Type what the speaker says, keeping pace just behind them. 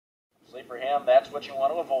for him. That's what you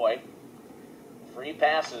want to avoid. Free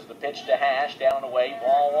passes, the pitch to Hash, down and away,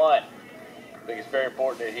 ball one. I think it's very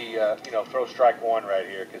important that he, throw strike one right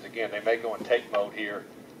here, because again, they may go in take mode here,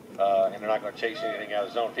 and they're not going to chase anything out of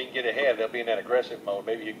the zone. If he can get ahead, they'll be in that aggressive mode.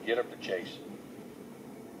 Maybe you can get him to chase.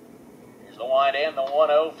 Here's the line and the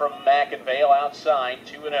 1-0 from McInvale outside,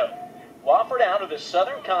 2-0. Wofford out of the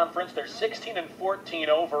Southern Conference. They're 16-14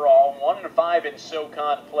 overall, 1-5 in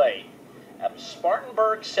SoCon play. Out of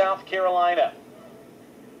Spartanburg, South Carolina.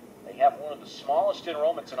 They have one of the smallest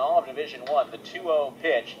enrollments in all of Division I. The 2-0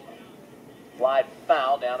 pitch. Fly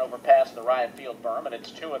foul down over past the right field berm, and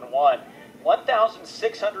it's 2-1.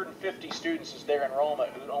 1,650 students is their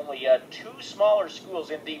enrollment, with only two smaller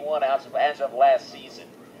schools in D1 as of last season.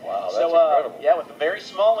 Wow, that's incredible. Yeah, with a very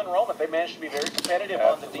small enrollment, they managed to be very competitive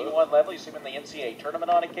Absolutely. on the D1 level. You see them in the NCAA tournament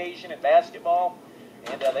on occasion in basketball,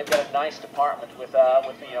 and they've got a nice department with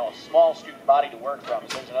a small student body to work from.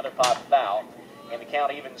 So there's another pop foul, and the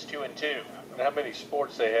count evens 2-2. And how many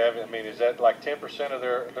sports they have? I mean, is that like 10% of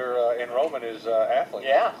their enrollment is athletes?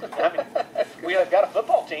 Yeah, I mean, we have got a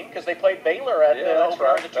football team because they played Baylor at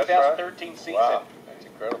the 2013 season. Wow, that's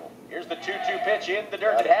incredible. Here's the 2-2 pitch in the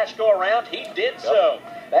dirt. Did Hash go around? He did so.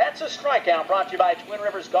 That's a strikeout brought to you by Twin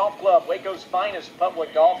Rivers Golf Club, Waco's finest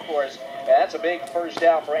public golf course. And that's a big first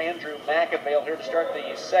out for Andrew McInvale here to start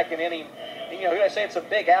the second inning. I say it's a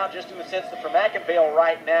big out just in the sense that for McInvale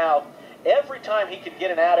right now, every time he can get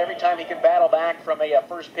an out, every time he can battle back from a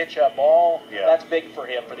first pitch ball, that's big for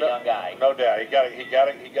him, for the young guy. No doubt. He got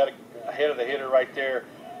ahead of the hitter right there.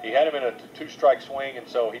 He had him in a two-strike swing, and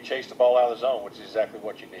so he chased the ball out of the zone, which is exactly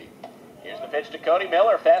what you need. Here's the pitch to Cody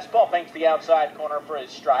Miller. Fastball thanks the outside corner for his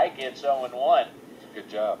strike. It's 0-1. Good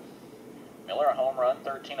job. Miller, a home run,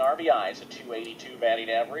 13 RBIs, a .282 batting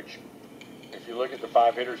average. If you look at the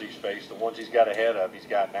 5 hitters he's faced, the ones he's got ahead of, he's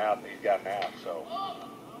gotten out. So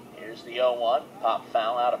here's the 0-1. Pop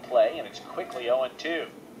foul out of play, and it's quickly 0-2. It's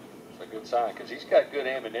a good sign because he's got good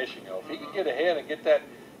ammunition. If he can get ahead and get that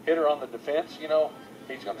hitter on the defense, he's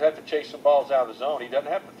going to have to chase some balls out of the zone. He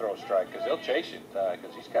doesn't have to throw a strike because they'll chase it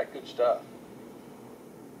because he's got good stuff.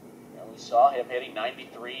 We saw him hitting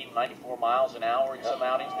 93, 94 miles an hour in some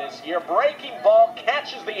outings this year. Breaking ball,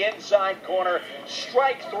 catches the inside corner.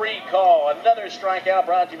 Strike 3 call. Another strikeout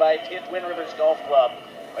brought to you by Twin Rivers Golf Club,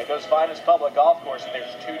 Waco's finest public golf course, and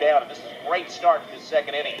there's 2 down. And this is a great start to the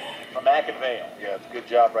second inning from McInvale. Yeah, it's a good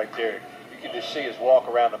job right there. You can just see his walk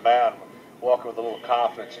around the mound. Walking with a little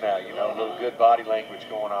confidence now, a little good body language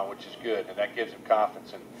going on, which is good, and that gives him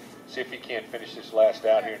confidence. And see if he can't finish this last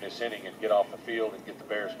out here in this inning and get off the field and get the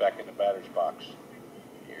Bears back in the batter's box.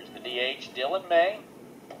 Here's the DH, Dylan May,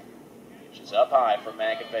 which is up high for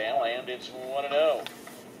McInvale, and it's 1-0.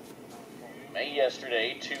 May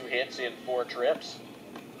yesterday, 2 hits in 4 trips.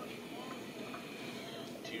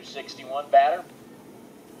 261 batter.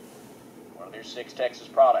 One of their 6 Texas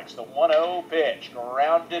products. The 1-0 pitch,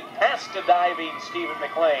 grounded past a diving Stephen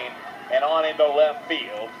McLean and on into left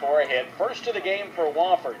field for a hit. First of the game for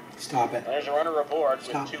Wofford. Stop it. There's a runner aboard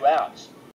with 2 outs.